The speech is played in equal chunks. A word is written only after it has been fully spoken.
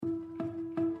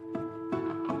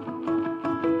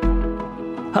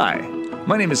Hi,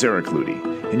 my name is Eric Ludy,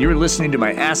 and you're listening to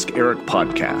my Ask Eric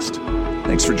podcast.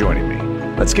 Thanks for joining me.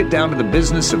 Let's get down to the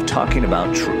business of talking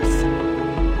about truth.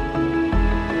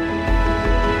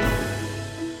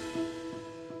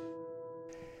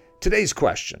 Today's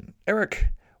question, Eric,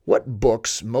 what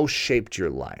books most shaped your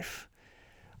life?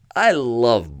 I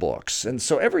love books, and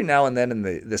so every now and then in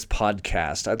this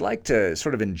podcast, I'd like to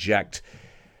sort of inject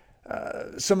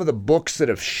some of the books that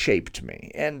have shaped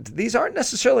me. And these aren't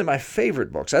necessarily my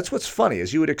favorite books. That's what's funny,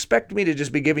 is you would expect me to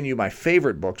just be giving you my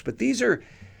favorite books, but these are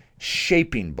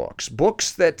shaping books,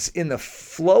 books that in the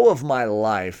flow of my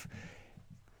life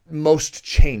most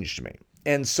changed me.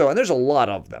 And there's a lot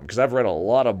of them because I've read a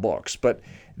lot of books, but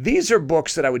these are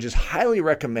books that I would just highly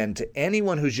recommend to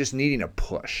anyone who's just needing a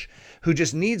push, who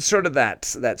just needs sort of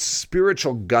that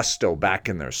spiritual gusto back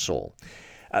in their soul.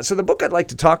 So the book I'd like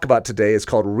to talk about today is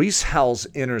called Rees Howells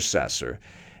Intercessor.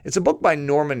 It's a book by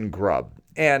Norman Grubb,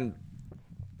 and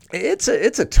it's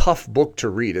a tough book to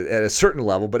read at a certain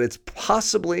level, but it's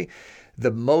possibly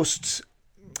the most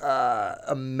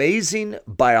amazing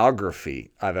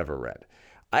biography I've ever read.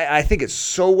 I think it's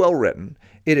so well written.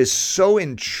 It is so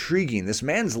intriguing. This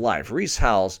man's life, Rees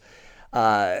Howells,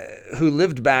 who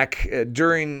lived back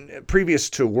previous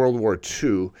to World War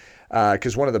II,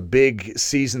 because one of the big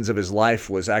seasons of his life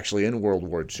was actually in World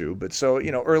War II. But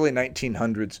early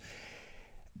 1900s.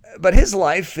 But his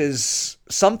life is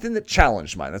something that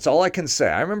challenged mine. That's all I can say.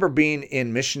 I remember being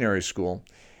in missionary school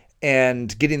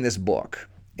and getting this book.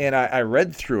 And I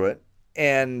read through it,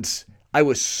 and I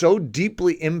was so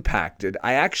deeply impacted,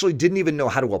 I actually didn't even know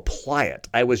how to apply it.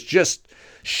 I was just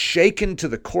shaken to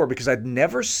the core because I'd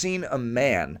never seen a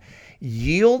man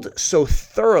yield so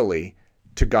thoroughly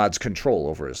to God's control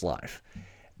over his life.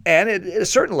 And at a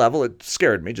certain level, it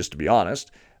scared me, just to be honest.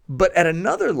 But at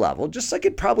another level, just like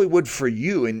it probably would for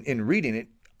you in reading it,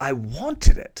 I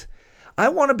wanted it. I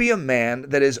want to be a man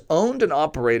that is owned and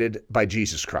operated by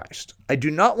Jesus Christ. I do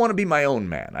not want to be my own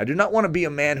man. I do not want to be a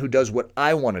man who does what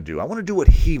I want to do. I want to do what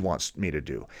he wants me to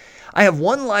do. I have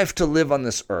one life to live on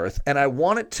this earth, and I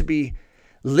want it to be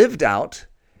lived out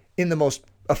in the most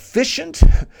efficient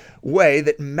way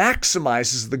that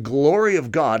maximizes the glory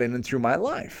of God in and through my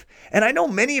life. And I know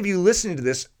many of you listening to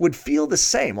this would feel the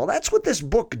same. Well, that's what this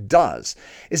book does,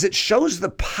 is it shows the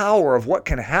power of what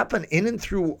can happen in and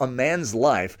through a man's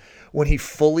life when he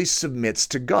fully submits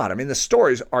to God. I mean, the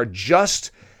stories are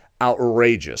just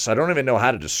outrageous. I don't even know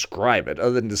how to describe it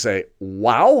other than to say,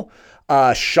 wow,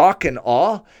 shock and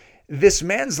awe. This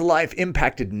man's life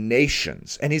impacted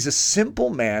nations, and he's a simple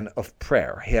man of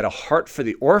prayer. He had a heart for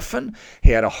the orphan.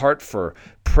 He had a heart for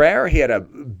prayer. He had a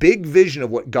big vision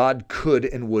of what God could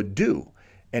and would do.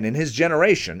 And in his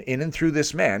generation, in and through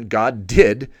this man, God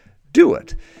did do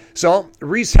it. So,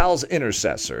 Rees Howells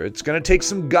Intercessor. It's going to take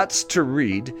some guts to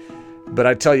read, but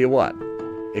I tell you what,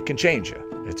 it can change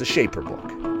you. It's a shaper book.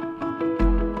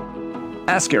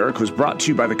 Ask Eric was brought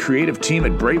to you by the creative team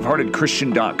at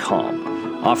braveheartedchristian.com.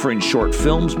 Offering short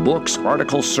films, books,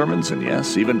 articles, sermons, and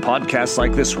yes, even podcasts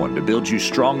like this one to build you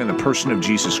strong in the person of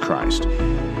Jesus Christ.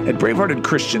 At Bravehearted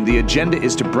Christian, the agenda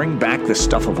is to bring back the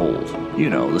stuff of old. You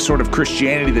know, the sort of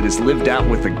Christianity that is lived out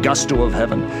with the gusto of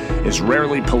heaven, is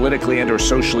rarely politically and or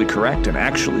socially correct, and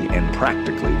actually and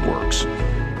practically works.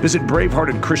 Visit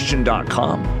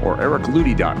braveheartedchristian.com or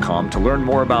ericludy.com to learn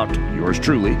more about yours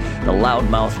truly, the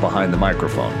loudmouth behind the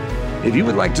microphone. If you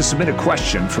would like to submit a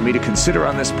question for me to consider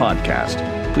on this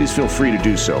podcast, please feel free to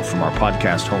do so from our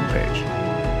podcast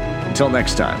homepage. Until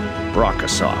next time, rock a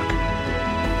sock.